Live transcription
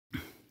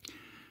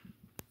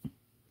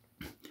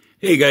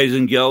Hey guys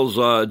and gals,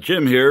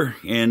 Jim here,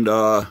 and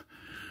thought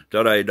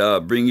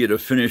I'd bring you the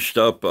finished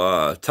up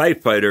TIE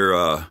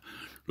Fighter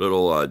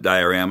little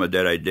diorama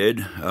that I did.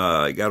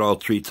 I got all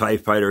three TIE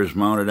Fighters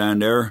mounted on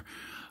there.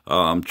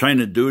 I'm trying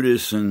to do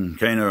this in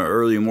kind of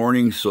early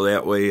morning so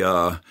that way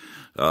the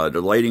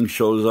lighting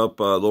shows up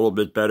a little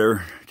bit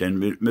better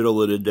than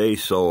middle of the day,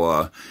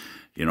 so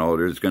you know,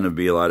 there's going to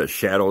be a lot of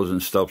shadows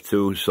and stuff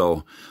too.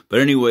 So, but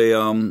anyway,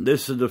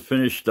 this is the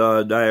finished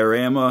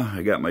diorama.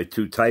 I got my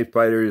two TIE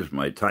Fighters,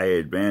 my TIE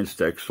Advanced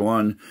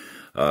X1.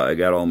 I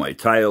got all my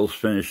tiles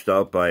finished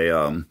up.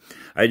 I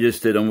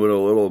just did them with a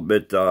little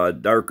bit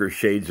darker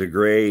shades of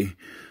gray.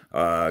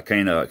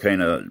 Kind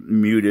of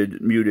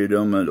muted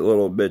them a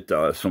little bit.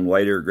 Some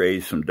lighter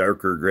gray, some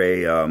darker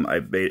gray. I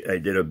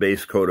did a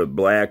base coat of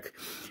black,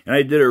 and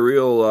I did a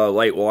real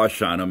light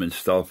wash on them and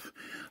stuff.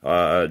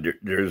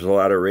 There's a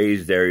lot of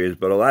raised areas,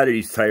 but a lot of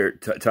these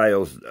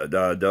tiles,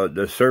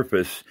 the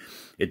surface,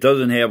 it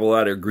doesn't have a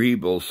lot of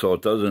greebles, so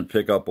it doesn't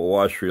pick up a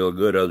wash real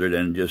good other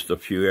than just a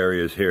few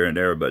areas here and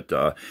there. But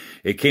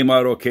it came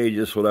out okay,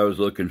 just what I was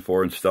looking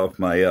for and stuff.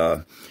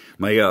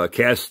 My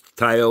cast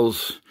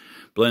tiles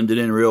blended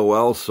in real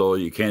well, so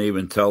you can't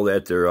even tell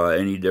that they're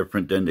any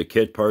different than the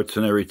kit parts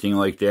and everything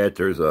like that.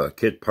 There's a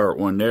kit part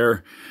one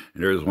there,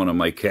 and there's one of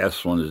my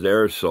cast ones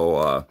there,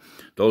 so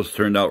those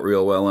turned out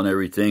real well and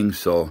everything.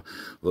 So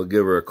we'll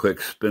give her a quick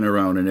spin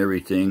around and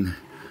everything.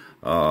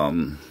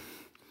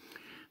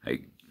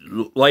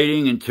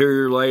 Lighting,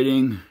 interior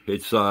lighting,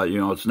 it's you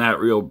know, it's not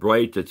real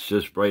bright. It's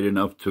just bright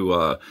enough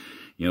to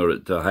you know,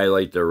 to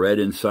highlight the red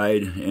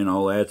inside and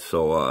all that.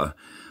 So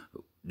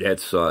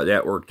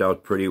that worked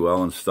out pretty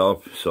well and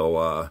stuff.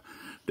 So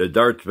the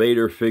Darth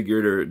Vader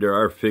figure, there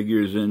are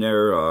figures in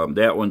there.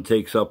 That one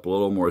takes up a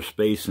little more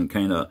space and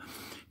kind of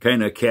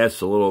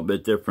casts a little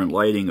bit different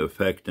lighting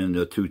effect than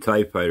the two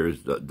TIE Fighters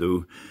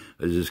do.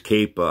 As his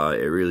cape,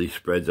 it really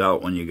spreads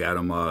out when you got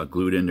him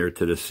glued in there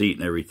to the seat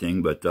and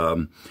everything. But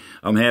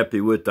I'm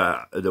happy with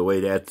the way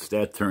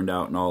that turned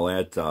out and all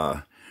that.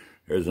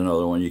 There's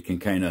another one. You can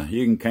kind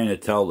of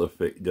tell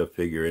the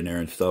figure in there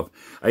and stuff.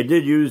 I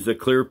did use the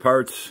clear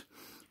parts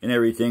and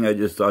everything. I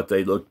just thought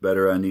they looked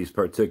better on these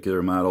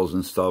particular models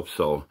and stuff.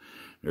 So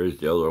there's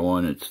the other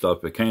one and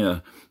stuff. It kind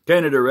of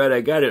the red,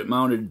 I got it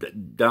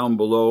mounted down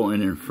below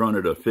and in front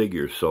of the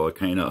figure, so it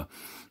kind of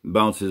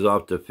bounces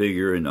off the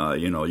figure, and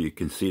you know, you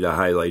can see the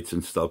highlights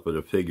and stuff of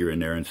the figure in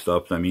there and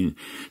stuff. I mean,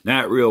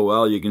 not real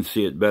well. You can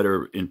see it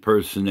better in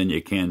person than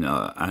you can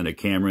on the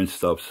camera and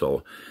stuff.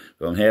 So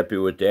I'm happy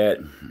with that.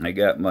 I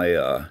got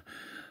my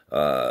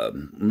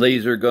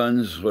laser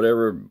guns,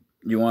 whatever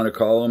you want to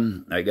call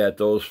them. I got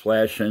those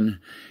flashing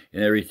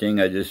and everything.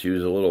 I just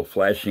use a little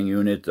flashing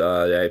unit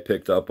that I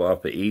picked up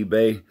off of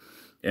eBay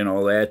and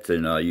all that,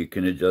 and you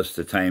can adjust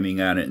the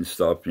timing on it and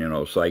stuff, you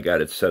know. So I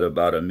got it set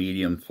about a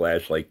medium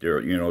flash, like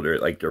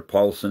they're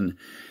pulsing,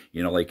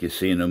 you know, like you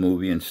see in the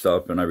movie and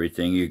stuff and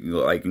everything.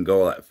 I can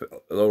go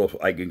a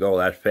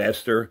lot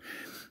faster,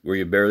 where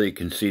you barely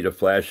can see the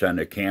flash on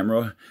the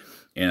camera,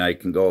 and I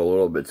can go a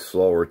little bit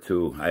slower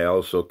too. I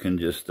also can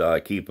just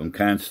keep them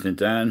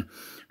constant on,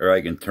 or I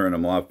can turn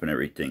them off and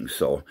everything.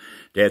 So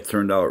that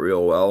turned out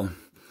real well.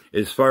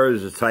 As far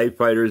as the TIE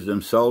Fighters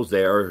themselves,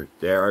 they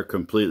are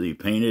completely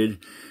painted.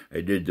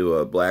 I did do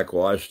a black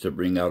wash to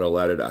bring out a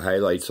lot of the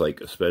highlights,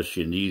 like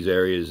especially in these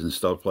areas and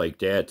stuff like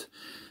that.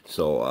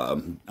 So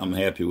I'm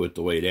happy with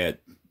the way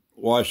that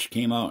wash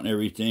came out and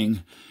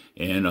everything,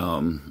 and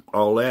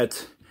all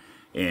that.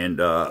 And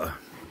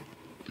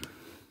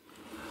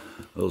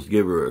let's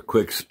give her a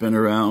quick spin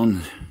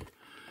around.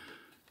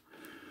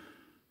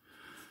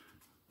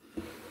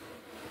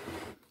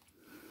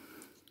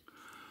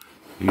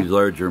 These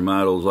larger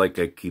models, like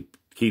I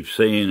keep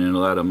saying in a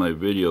lot of my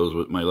videos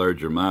with my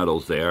larger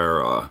models, they are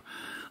a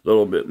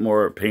little bit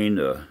more pain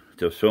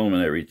to film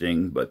and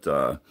everything. But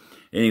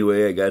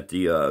anyway, I got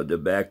the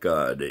back,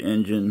 the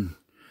engine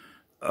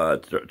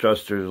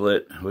thrusters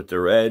lit with the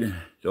red,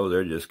 so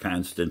they're just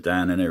constant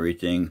on and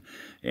everything.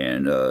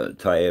 And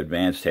TIE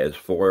Advanced has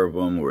 4 of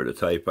them, where the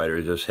TIE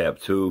Fighters just have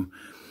 2.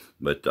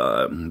 But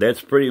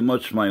that's pretty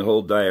much my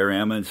whole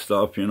diorama and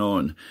stuff, you know.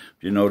 And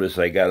if you notice,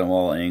 I got them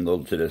all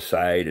angled to the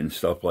side and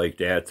stuff like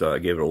that.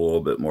 Give it a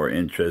little bit more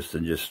interest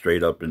than just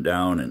straight up and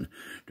down. And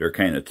they're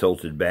kind of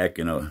tilted back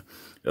in a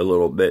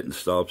little bit and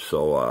stuff.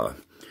 So,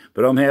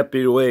 but I'm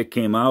happy the way it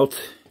came out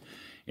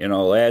and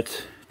all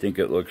that. I think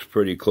it looks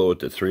pretty cool with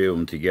the 3 of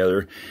them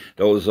together.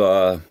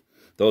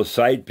 Those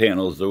side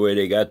panels, the way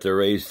they got the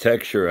raised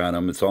texture on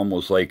them, it's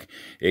almost like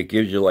it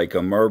gives you like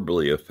a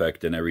marbly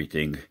effect and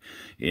everything.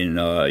 And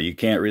you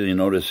can't really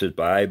notice it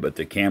by eye, but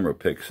the camera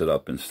picks it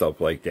up and stuff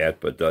like that.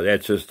 But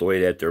that's just the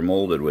way that they're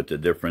molded, with the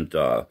different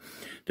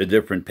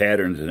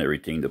patterns and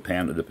everything. The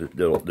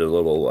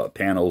little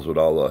panels with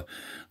all the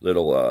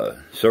little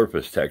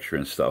surface texture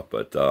and stuff.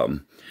 But I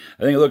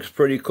think it looks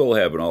pretty cool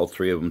having all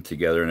 3 of them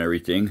together and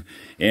everything.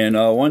 And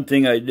one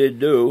thing I did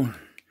do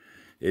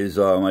is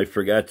I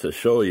forgot to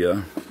show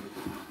you.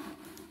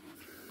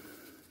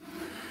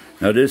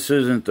 Now, this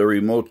isn't the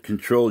remote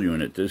control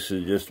unit. This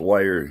is just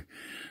wired.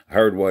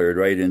 hardwired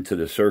right into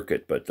the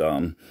circuit. But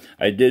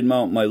I did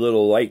mount my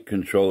little light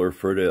controller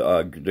for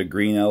the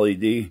green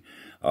LED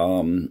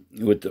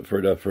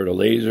for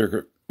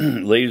the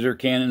laser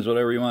cannons,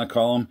 whatever you want to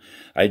call them.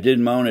 I did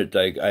mount it.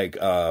 I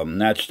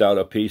notched out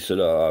a piece of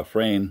the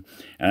frame,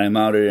 and I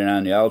mounted it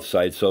on the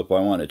outside, so if I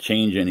want to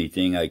change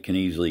anything, I can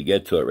easily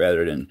get to it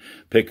rather than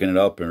picking it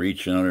up and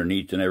reaching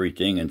underneath and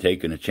everything and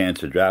taking a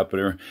chance of dropping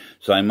her.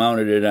 So I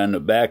mounted it on the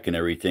back and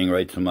everything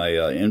right to my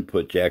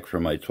input jack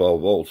for my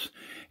 12 volts.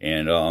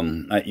 And,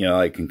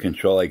 I can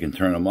control, I can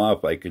turn them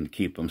off, I can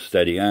keep them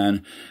steady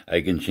on,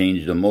 I can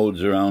change the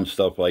modes around,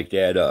 stuff like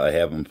that,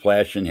 have them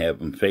flashing, have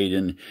them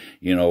fading,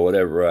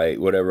 whatever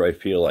I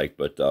feel like.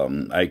 But,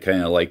 I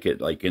kind of like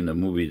it, like in the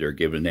movie, they're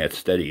giving that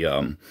steady,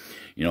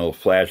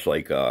 flash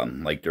like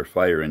they're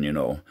firing, and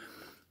all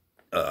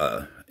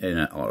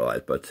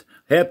that. But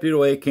happy the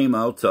way it came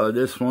out.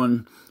 This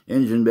one,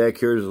 engine back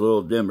here is a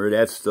little dimmer.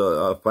 That's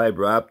the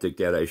fiber optic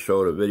that I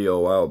showed a video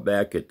a while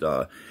back.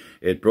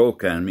 It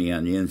broke on me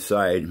on the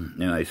inside,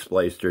 and I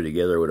spliced her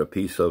together with a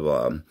piece of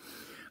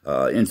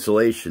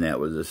insulation that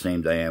was the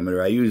same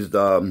diameter. I used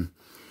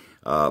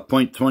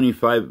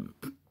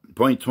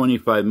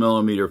 0.25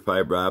 millimeter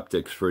fiber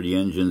optics for the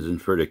engines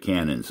and for the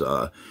cannons.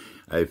 I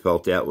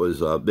felt that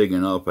was big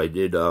enough. I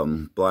did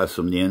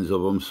blossom the ends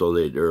of them so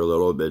they're a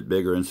little bit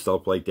bigger and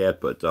stuff like that.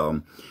 But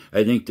I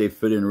think they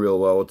fit in real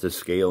well with the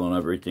scale and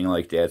everything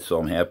like that. So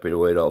I'm happy the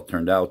way it all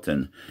turned out.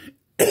 And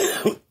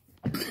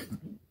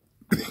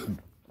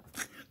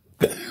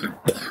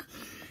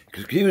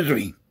excuse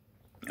me.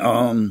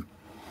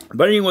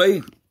 But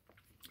anyway,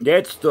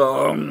 that's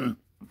the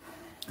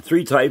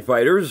 3 TIE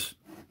fighters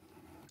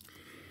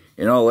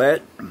and all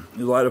that. A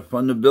lot of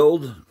fun to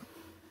build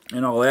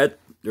and all that.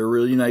 They're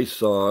really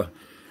nice,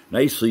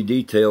 nicely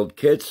detailed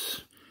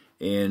kits.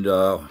 And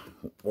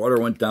water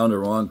went down the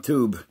wrong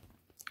tube.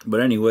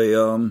 But anyway,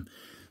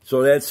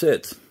 so that's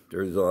it.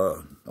 There's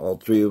all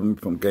 3 of them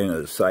from kind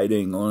of side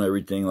angle and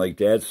everything like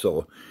that.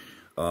 So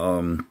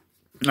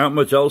not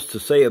much else to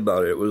say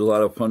about it. It was a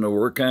lot of fun to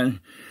work on.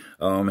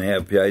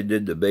 Happy I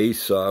did the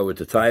base with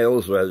the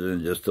tiles rather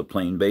than just the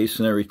plain base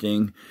and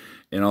everything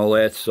and all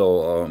that.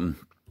 So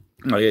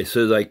like I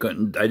said, I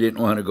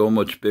didn't want to go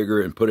much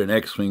bigger and put an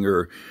X-wing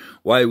or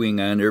Y-wing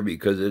on there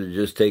because it would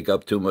just take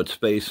up too much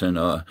space.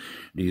 And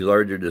these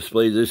larger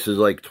displays, this is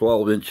like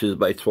 12 inches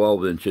by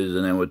 12 inches,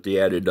 and then with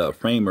the added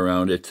frame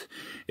around it,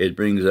 it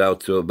brings it out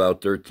to about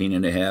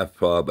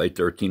 13.5 by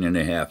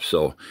 13.5.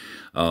 So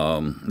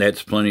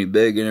that's plenty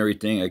big and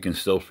everything. I can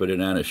still fit it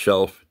on a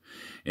shelf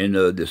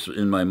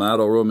in my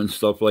model room and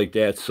stuff like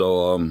that.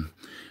 So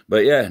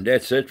but yeah,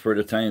 that's it for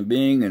the time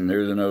being. And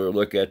there's another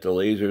look at the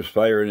lasers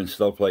firing and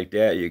stuff like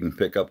that. You can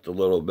pick up the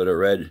little bit of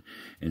red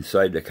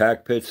inside the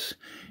cockpits.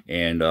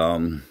 And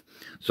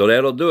so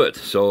that'll do it.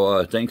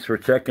 So thanks for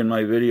checking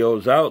my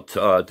videos out.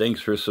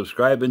 Thanks for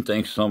subscribing.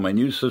 Thanks to all my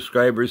new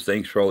subscribers.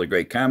 Thanks for all the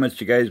great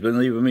comments you guys been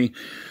leaving me.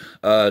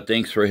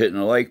 Thanks for hitting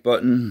the like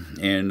button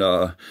and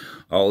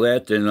all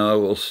that. And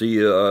we'll see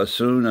you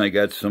soon. I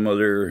got some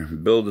other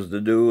builds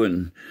to do,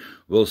 and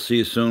we'll see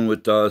you soon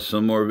with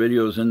some more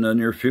videos in the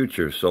near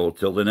future. So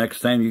till the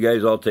next time, you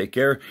guys all take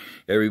care.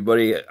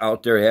 Everybody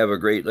out there, have a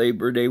great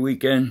Labor Day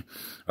weekend.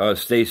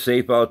 Stay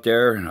safe out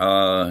there.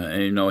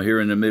 And,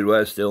 here in the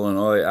Midwest,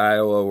 Illinois,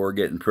 Iowa, we're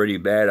getting pretty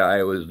bad.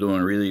 Iowa's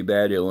doing really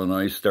bad.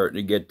 Illinois is starting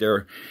to get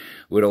there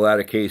with a lot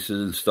of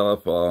cases and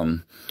stuff.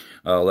 A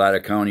lot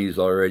of counties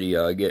already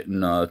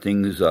getting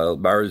things,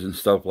 bars and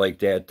stuff like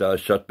that,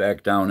 shut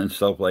back down and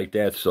stuff like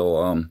that.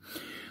 So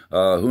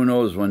who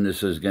knows when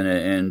this is going to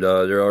end.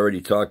 They're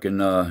already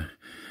talking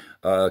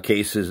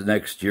cases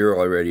next year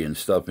already and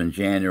stuff in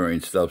January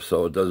and stuff.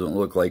 So it doesn't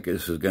look like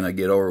this is going to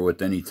get over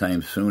with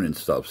anytime soon and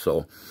stuff.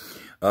 So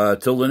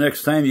till the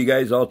next time, you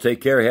guys all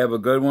take care. Have a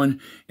good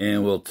one,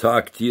 and we'll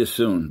talk to you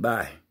soon.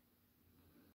 Bye.